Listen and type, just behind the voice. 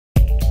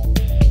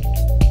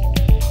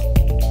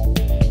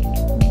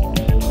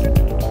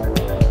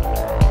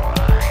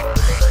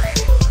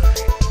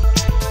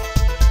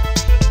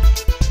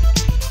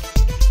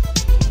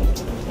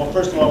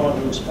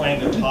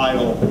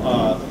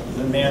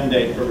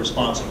mandate for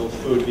responsible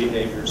food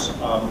behaviors.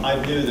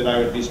 I knew that I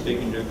would be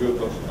speaking to a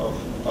group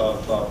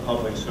of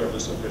public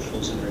service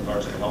officials in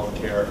regards to health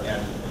care,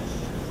 and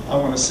I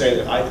want to say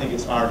that I think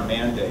it's our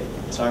mandate.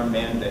 It's our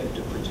mandate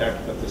to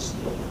protect what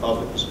the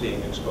public is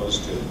being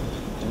exposed to.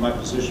 In my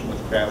position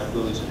with Kraft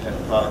Foods and head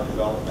of product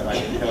development, I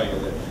can tell you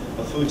that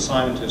a food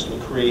scientist will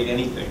create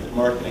anything that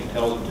marketing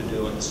tells them to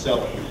do and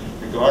sell it,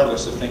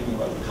 regardless of thinking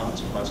about the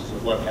consequences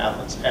of what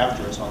happens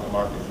after it's on the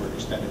market for an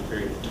extended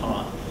period of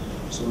time.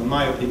 So in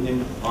my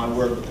opinion, my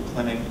work with the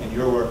clinic and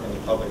your work in the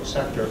public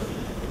sector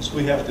is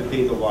we have to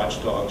be the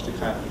watchdogs to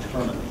kind of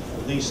determine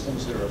these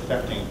things that are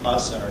affecting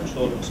us and our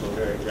children so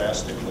very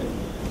drastically.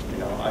 You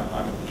know,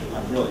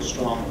 I'm really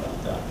strong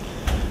about that.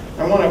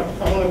 I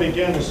want to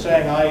begin with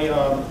saying I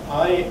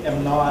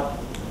am not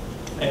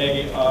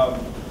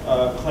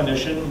a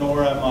clinician,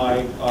 nor am I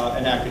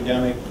an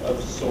academic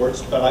of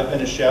sorts, but I've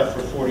been a chef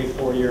for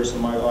 44 years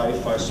of my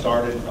life. I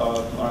started when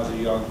I was a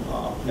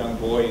young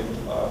boy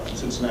in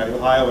Cincinnati,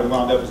 Ohio, and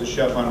wound up as a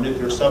chef on a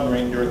nuclear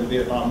submarine during the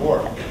Vietnam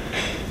War.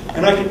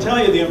 And I can tell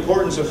you the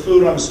importance of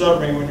food on a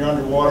submarine when you're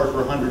underwater for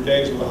 100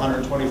 days with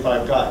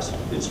 125 guys.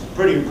 It's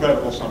pretty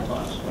incredible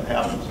sometimes what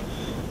happens.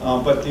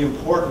 But the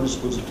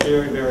importance was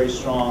very, very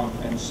strong,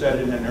 and said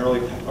in an early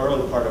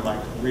part of my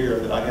career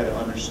that I had to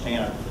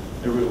understand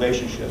the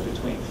relationship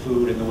between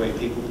food and the way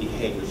people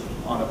behave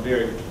on a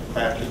very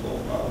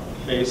practical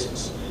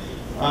basis.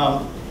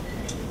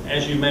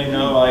 As you may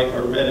know,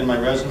 or read in my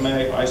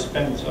resume, I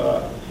spent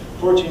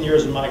 14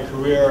 years of my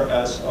career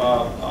as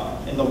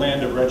in the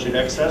land of wretched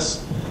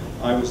excess.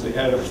 I was the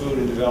head of food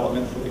and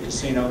development for the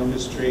casino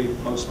industry,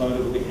 most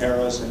notably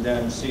Harrah's and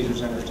then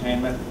Caesars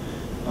Entertainment,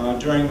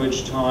 during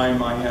which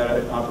time I had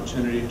an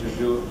opportunity to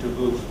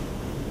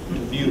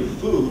view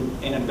food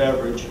and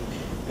beverage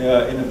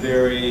in a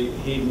very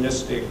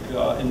hedonistic,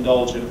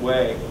 indulgent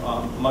way,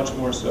 much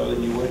more so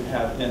than you would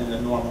have in the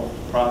normal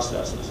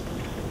processes.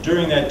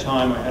 During that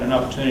time, I had an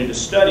opportunity to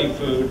study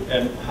food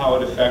and how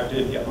it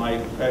affected my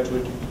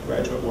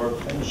graduate work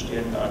finished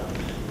in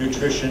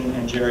nutrition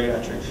and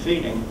geriatric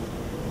feeding.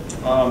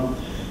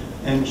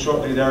 And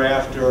shortly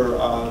thereafter,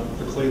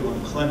 the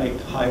Cleveland Clinic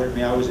hired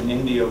me. I was in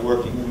India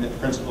working in the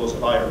principles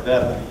of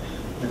Ayurveda.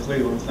 The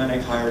Cleveland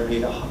Clinic hired me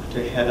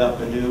to head up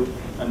a new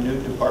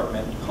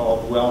department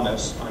called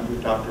Wellness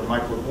under Dr.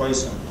 Michael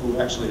Royson, who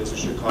actually is a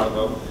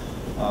Chicago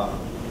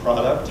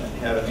product and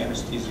head of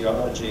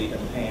anesthesiology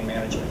and pain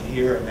management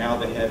here, and now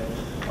the head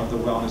of the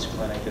Wellness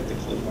Clinic at the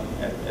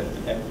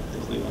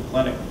Cleveland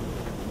Clinic.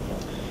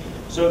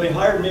 So they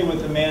hired me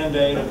with the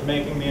mandate of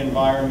making the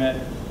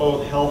environment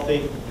both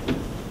healthy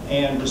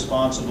and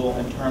responsible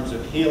in terms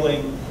of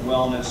healing,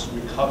 wellness,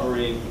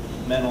 recovery,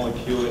 mental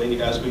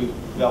acuity, as we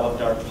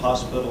developed our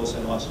hospitals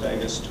in Las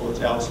Vegas towards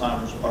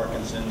Alzheimer's,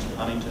 Parkinson's,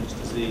 Huntington's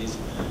disease.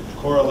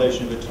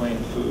 Correlation between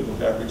food and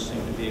beverage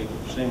seemed to be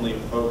extremely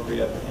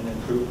appropriate in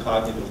improved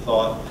cognitive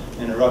thought,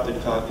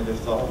 interrupted cognitive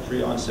thought,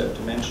 pre-onset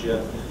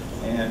dementia,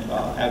 and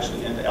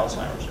actually into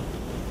Alzheimer's.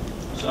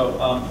 So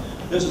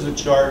this is a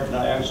chart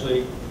that I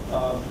actually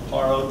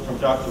borrowed from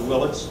Dr.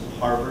 Willits,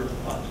 Harvard.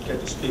 I get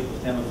to speak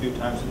with him a few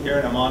times a year,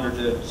 and I'm honored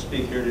to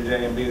speak here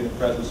today and be in the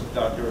presence of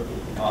Dr.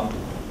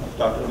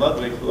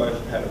 Ludwig, who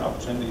I've had an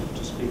opportunity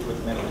to speak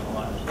with many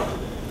times.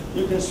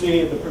 You can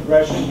see the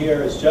progression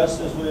here is just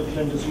as we've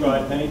been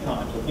described many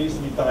times: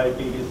 obesity,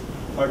 diabetes,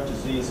 heart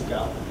disease,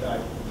 gout,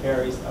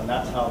 caries, and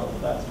that's how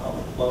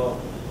the flow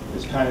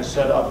is kind of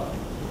set up.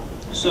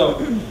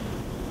 So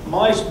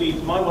my speech,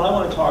 what I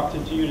want to talk to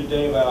you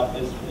today about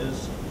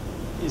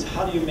is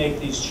how do you make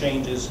these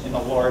changes in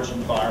a large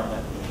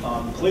environment.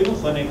 Cleveland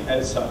Clinic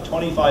has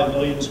 25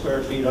 million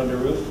square feet under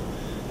roof.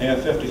 They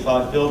have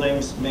 55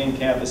 buildings, main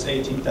campus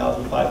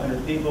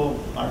 18,500 people.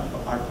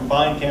 Our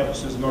combined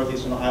campuses in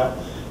Northeastern Ohio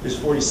is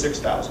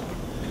 46,000.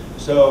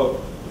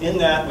 So in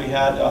that we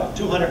had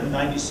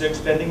 296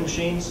 vending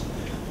machines.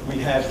 We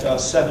had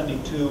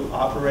 72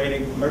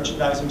 operating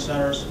merchandising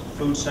centers,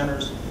 food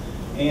centers,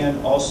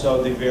 and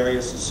also the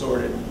various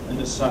assorted and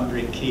the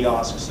sundry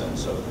kiosks and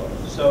so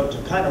forth. So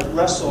to kind of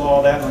wrestle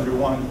all that under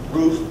one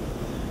roof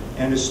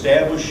and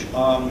establish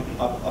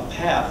a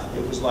path,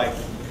 it was like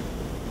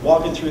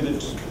walking through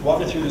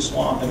the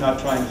swamp and not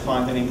trying to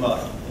find any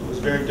mud. It was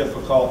very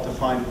difficult to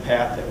find a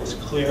path that was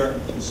clear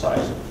and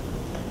concise.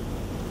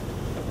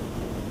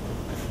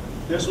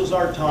 This was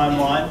our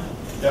timeline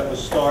that was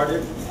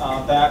started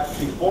back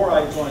before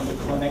I joined the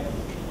clinic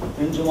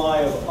in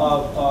July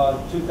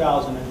of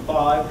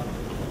 2005,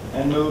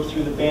 and moved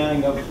through the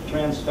banning of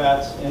trans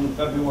fats in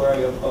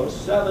February of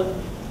 2007,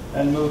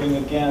 and moving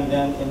again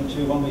then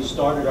into when we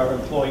started our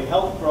employee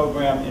health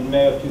program in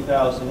May of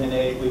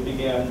 2008. We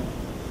began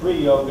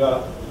free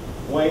yoga,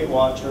 Weight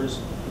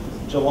Watchers.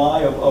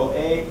 July of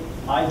 2008,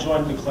 I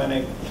joined the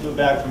clinic, flew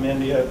back from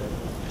India,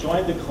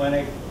 joined the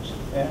clinic,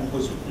 and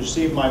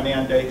received my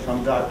mandate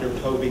from Dr.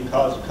 Toby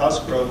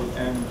Cosgrove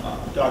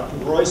and Dr.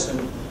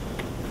 Royson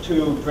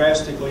to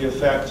drastically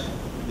affect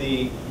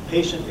the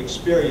patient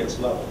experience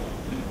level.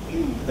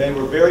 They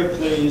were very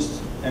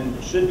pleased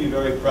and should be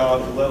very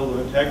proud of the level of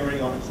integrity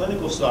on the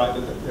clinical side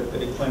that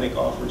the clinic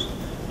offers,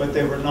 but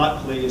they were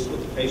not pleased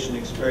with the patient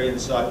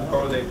experience side,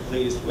 nor were they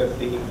pleased with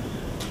the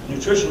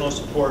nutritional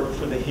support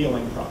for the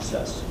healing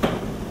process.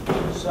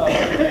 So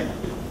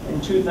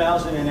in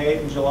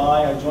 2008, in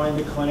July, I joined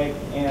the clinic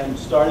and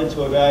started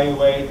to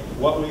evaluate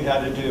what we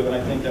had to do, and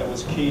I think that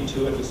was key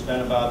to it. We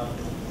spent about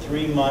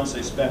 3 months.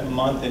 They spent a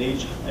month in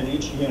each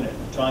unit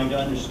trying to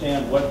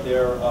understand what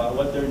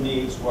their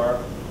needs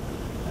were.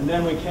 And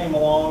then we came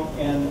along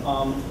in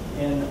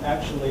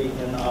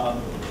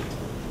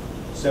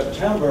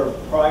September,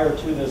 prior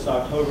to this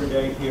October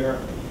date here,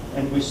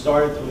 and we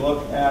started to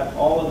look at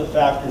all of the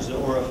factors that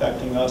were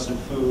affecting us in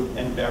food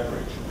and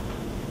beverage.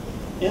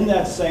 In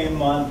that same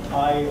month,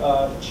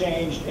 I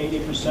changed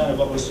 80% of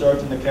what was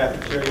served in the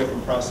cafeteria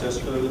from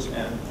processed foods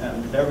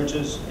and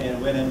beverages,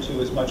 and went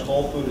into as much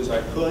whole food as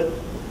I could.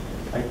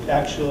 I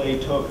actually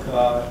took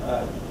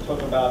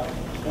about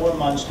 4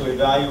 months to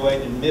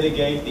evaluate and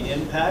mitigate the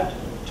impact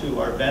to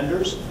our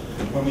vendors.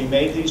 When we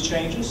made these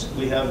changes,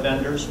 we have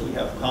vendors, we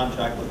have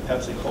contract with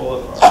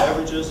Pepsi-Cola for our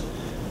beverages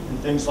and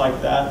things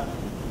like that.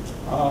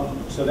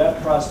 So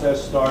that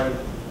process started.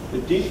 The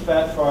deep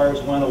fat fryers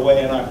went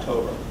away in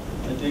October.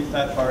 The deep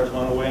fat fryers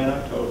went away in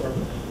October.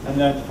 And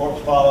then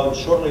followed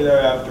shortly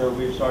thereafter,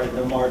 we started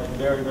to march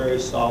very, very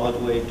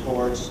solidly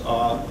towards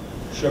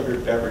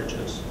sugared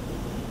beverages.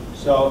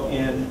 So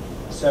in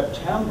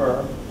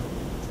September,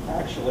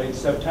 actually,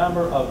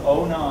 September of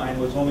 '09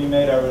 was when we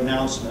made our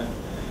announcement.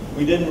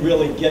 We didn't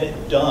really get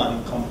it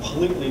done,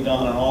 completely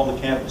done on all the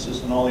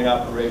campuses and all the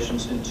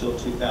operations until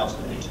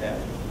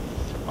 2010,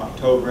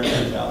 October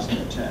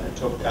 2010. It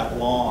took that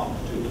long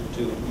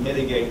to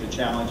mitigate the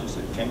challenges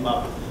that came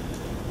up.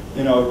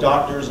 You know,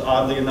 doctors,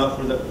 oddly enough,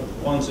 were the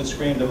ones that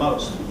screamed the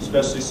most,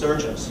 especially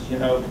surgeons. You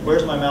know,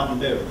 where's my Mountain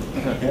Dew?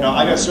 You know,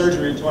 I got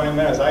surgery in 20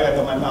 minutes, I got to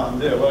get my Mountain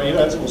Dew. Well, you know,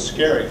 that's a little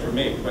scary for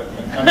me, but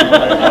I don't know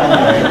what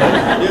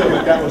I do,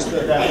 but that was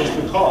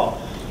the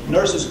call.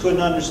 Nurses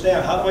couldn't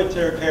understand, how do I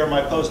take care of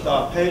my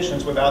post-op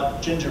patients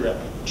without ginger ale,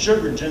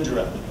 sugared ginger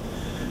ale?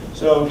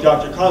 So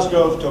Dr.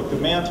 Cosgrove took the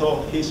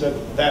mantle. He said,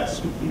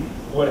 that's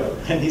whatever.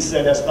 And he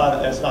said, that's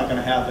not going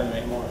to happen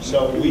anymore.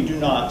 So we do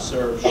not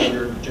serve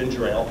sugared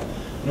ginger ale,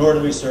 nor do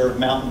we serve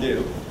Mountain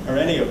Dew, or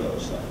any of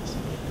those things.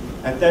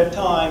 At that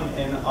time,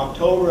 in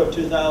October of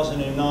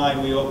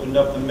 2009, we opened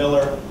up the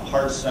Miller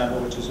Heart Center,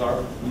 which is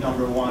our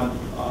 #1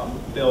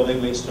 building.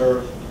 We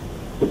serve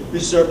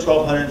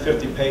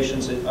 1,250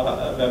 patients at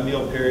a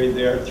meal period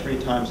there 3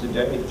 times a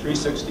day,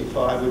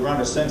 365. We run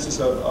a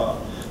census of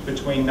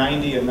between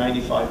 90 and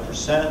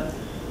 95%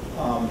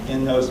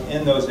 in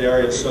those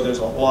areas. So there's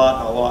a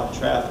lot of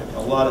traffic, a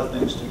lot of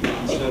things to be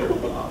considered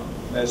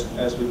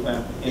as we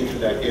went into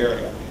that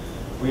area.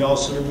 We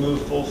also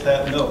removed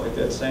full-fat milk at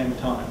that same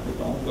time. We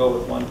don't go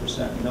with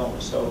 1%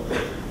 milk. So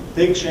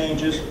big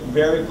changes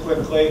very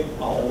quickly,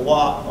 a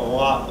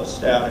lot of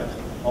static.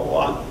 A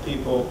lot of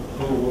people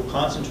who were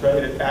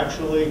concentrated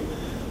actually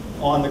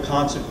on the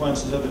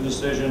consequences of the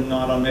decision,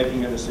 not on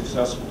making it a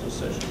successful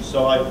decision.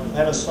 So I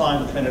had a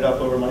sign printed up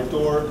over my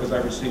door because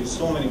I received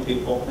so many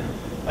people.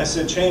 I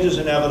said, change is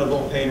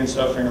inevitable, pain and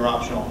suffering are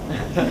optional.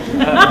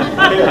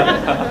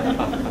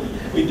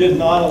 We did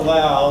not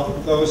allow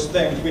those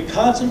things. We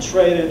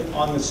concentrated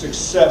on the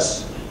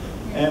success,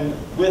 and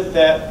with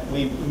that,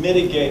 we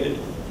mitigated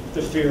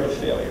the fear of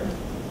failure.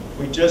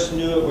 We just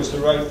knew it was the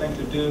right thing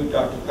to do.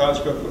 Dr.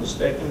 Cosgrove put a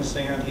stake in the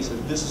sand. He said,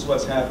 this is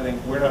what's happening.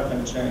 We're not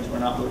going to change. We're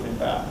not looking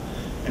back.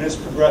 And it's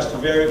progressed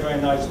very, very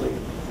nicely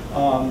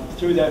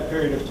through that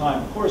period of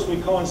time. Of course,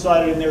 we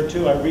coincided in there,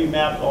 too. I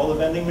remapped all the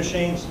vending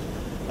machines.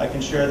 I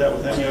can share that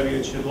with any of you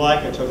that you'd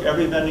like. I took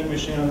every vending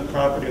machine on the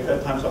property. At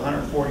that time, it was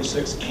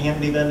 146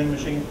 candy vending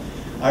machines.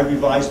 I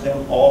revised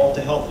them all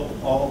to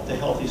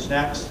healthy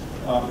snacks,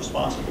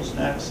 responsible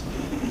snacks.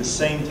 At the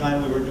same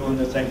time, we were doing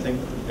the same thing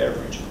with the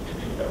beverage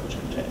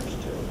containers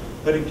too.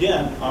 But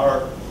again,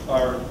 our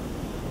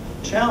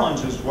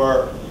challenges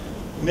were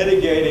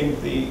mitigating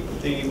the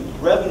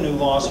revenue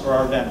loss for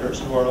our vendors,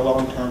 who are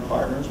long-term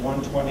partners,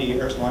 120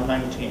 years,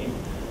 119,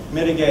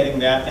 mitigating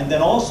that, and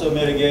then also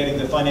mitigating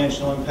the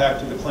financial impact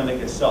to the clinic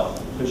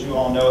itself. Because you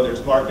all know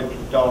there's market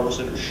dollars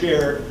that are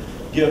shared,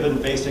 given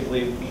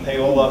basically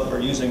payola for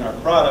using our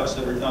products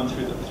that are done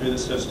through the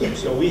system.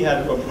 So we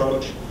had to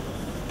approach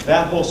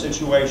that whole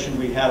situation.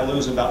 We had to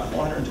lose about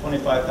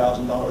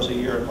 $425,000 a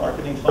year in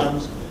marketing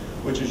funds,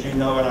 which, as you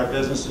know, in our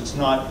business, it's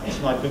not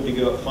good to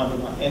give up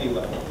funding on any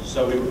level.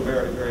 So we were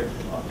very, very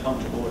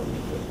comfortable with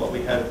what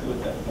we had to do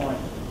at that point.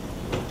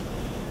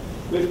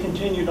 We've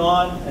continued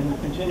on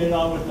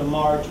with the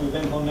march. We've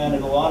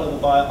implemented a lot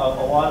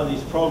of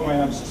these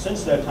programs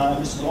since that time.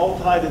 This is all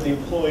tied to the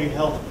employee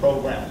health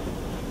program.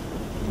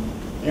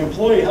 The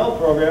employee health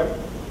program.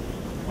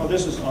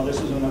 This is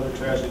another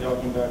tragedy. I'll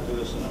come back to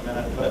this in a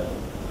minute, but.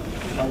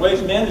 Our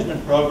waste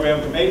management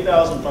program from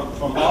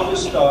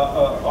August the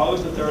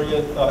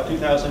 30th,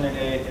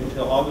 2008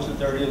 until August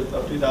the 30th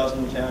of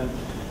 2010,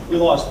 we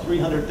lost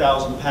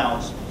 300,000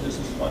 pounds.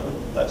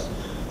 That's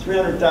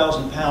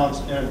 300,000 pounds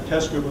in a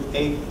test group of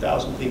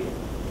 8,000 people.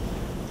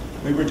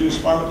 We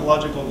reduced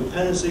pharmacological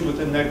dependency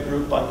within that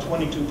group by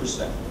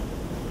 22%.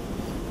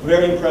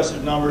 Very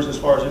impressive numbers as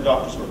far as the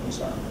doctors were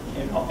concerned.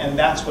 You know, and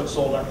that's what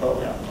sold our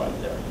program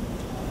right there.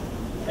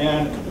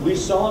 And we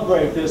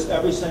celebrate this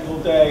every single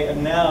day,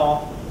 and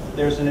now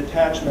there's an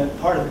attachment.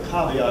 Part of the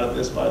caveat of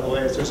this, by the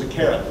way, is there's a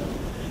carrot.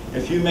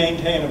 If you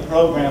maintain a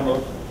program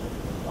of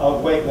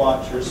Weight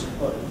Watchers,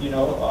 you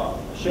know,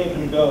 Shape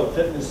and Go,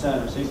 fitness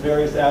centers, these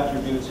various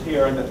attributes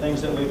here, and the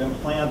things that we've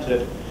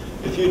implanted,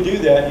 if you do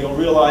that, you'll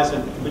realize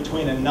that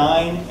between a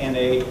 9 and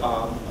a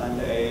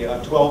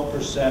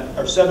 12%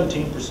 or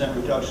 17%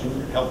 reduction in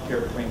your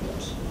healthcare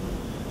premiums.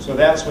 So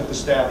that's what the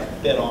staff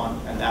bid on,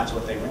 and that's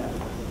what they ran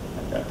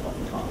at that point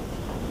in time.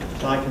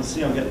 So I can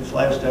see I'm getting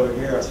flashed over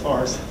here as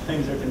far as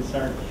things are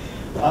concerned.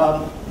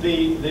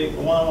 The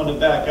one I want to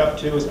back up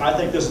to is, I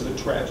think this is a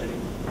tragedy.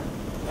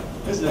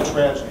 This is a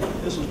tragedy.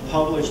 This was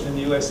published in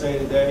the USA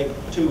Today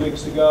 2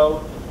 weeks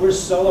ago. We're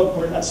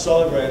not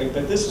celebrating,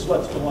 but this is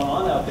what's going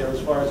on out there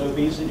as far as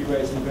obesity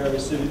rates in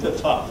various cities, the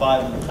top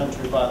 5 in the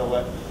country, by the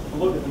way.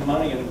 Look at the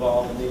money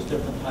involved in these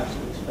different types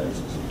of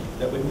expenses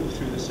that we move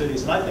through the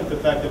cities. And I think the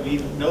fact that we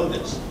even know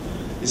this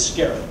is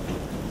scary.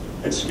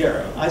 It's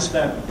scary. I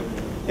spent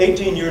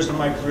 18 years of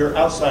my career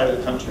outside of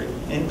the country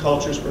in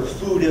cultures where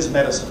food is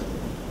medicine.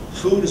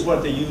 Food is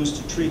what they use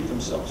to treat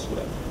themselves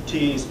with.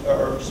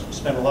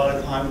 Spent a lot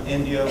of time in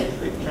India with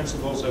the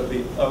principles of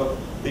the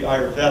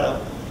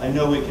Ayurveda. I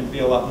know we can be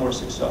a lot more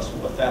successful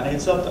with that. And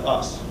it's up to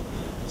us.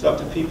 It's up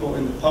to people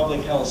in the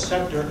public health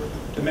sector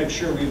to make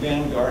sure we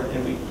vanguard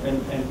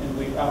and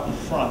we out in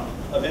front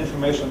of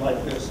information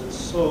like this. It's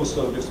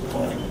so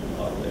disappointing,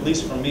 at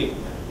least for me.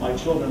 My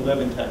children live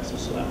in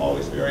Texas, and I'm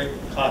always very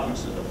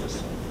cognizant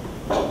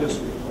of this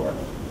report.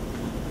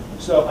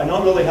 So I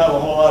don't really have a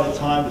whole lot of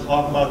time to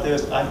talk about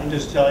this. I can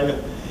just tell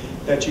you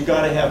that you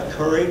got to have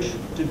courage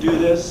to do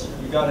this.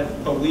 You got to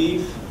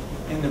believe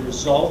in the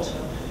result.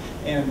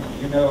 And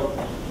you know,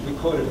 we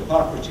quoted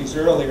Hippocrates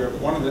earlier.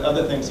 One of the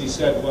other things he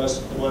said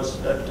was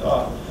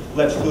that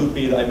let food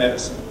be thy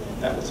medicine.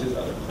 That was his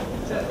other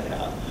quote that we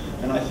have.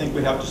 And I think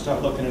we have to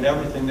start looking at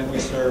everything that we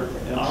serve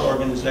in our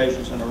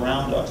organizations and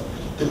around us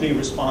to be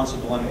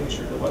responsible in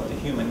nature to what the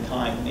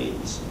humankind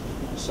needs.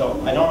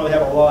 So I don't really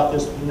have a lot.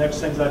 The next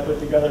things I put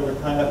together were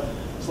kind of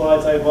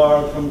slides I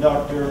borrowed from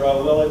Dr.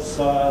 Willett's.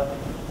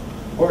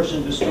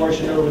 Portion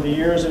distortion over the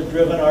years has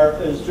driven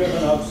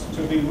us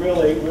to be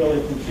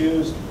really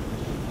confused.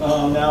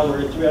 Now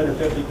we're at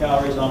 350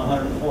 calories on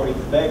 140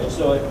 bagels.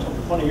 So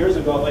 20 years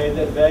ago I ate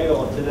that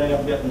bagel, and today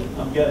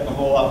I'm getting a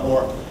whole lot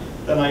more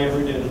than I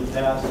ever did in the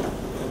past.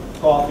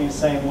 Coffee,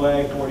 same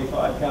way,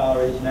 45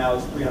 calories. Now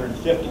it's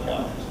 350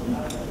 calories.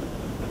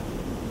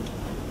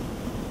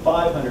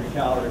 500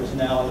 calories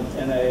now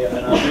in a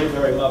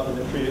blueberry muffin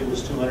that treated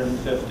was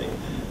 250.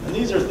 And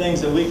these are things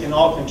that we can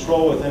all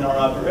control within our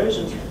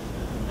operations.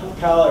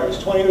 Calories.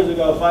 20 years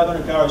ago,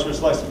 500 calories for a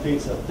slice of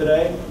pizza.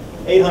 Today,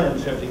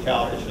 850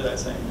 calories for that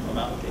same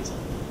amount of pizza.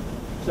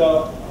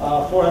 So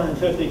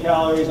 450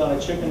 calories on a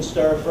chicken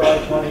stir fry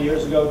 20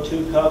 years ago,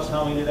 2 cups.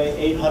 How many today?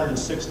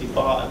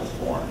 865 with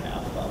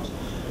 4.5 cups.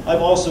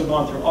 I've also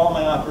gone through all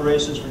my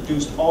operations,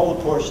 reduced all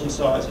the portion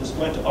sizes,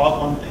 went to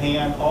off on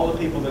pan. All the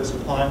people that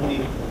supply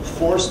me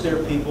forced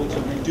their people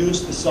to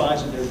reduce the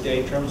size of their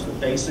day terms, the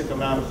basic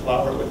amount of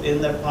flour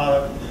within their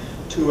product,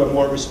 to a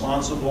more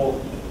responsible,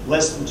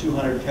 less than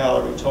 200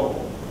 calorie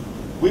total.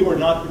 We were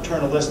not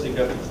paternalistic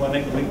at the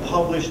clinic.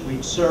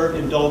 We serve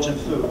indulgent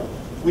food.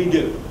 We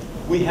do.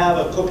 We have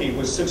a cookie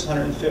with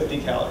 650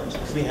 calories.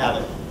 We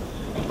have it.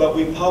 But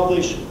we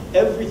publish,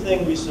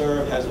 everything we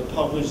serve has a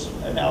published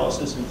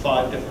analysis in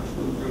 5 different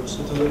food groups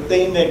so that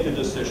they make the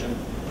decision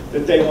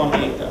that they want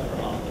to eat that or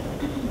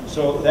not.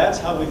 So that's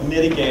how we've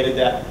mitigated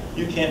that.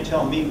 You can't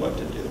tell me what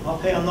to do.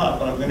 Okay, I'm not,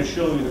 but I'm going to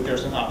show you that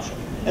there's an option.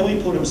 And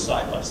we put them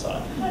side by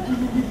side.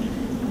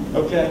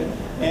 Okay?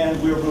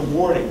 And we're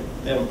rewarding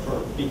them for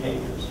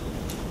behaviors.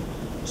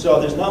 So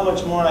there's not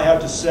much more I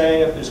have to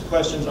say. If there's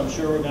questions, I'm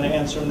sure we're going to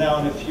answer them now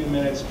in a few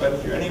minutes. But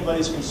if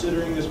anybody's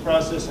considering this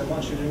process, I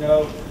want you to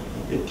know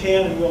it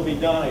can and will be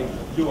done. I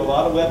do a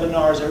lot of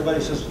webinars.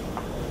 Everybody says,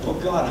 oh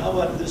God, how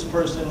about this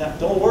person? That?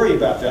 Don't worry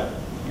about that.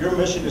 Your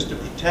mission is to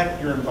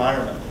protect your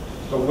environment,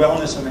 the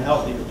wellness and the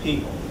health of your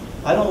people.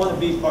 I don't want to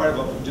be part of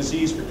a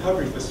disease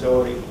recovery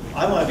facility.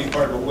 I want to be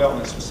part of a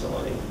wellness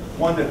facility,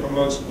 one that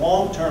promotes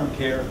long-term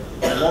care,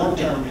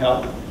 long-term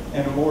health,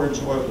 and a more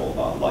enjoyable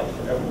life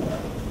for everyone.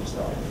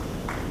 So,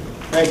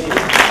 thank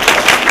you.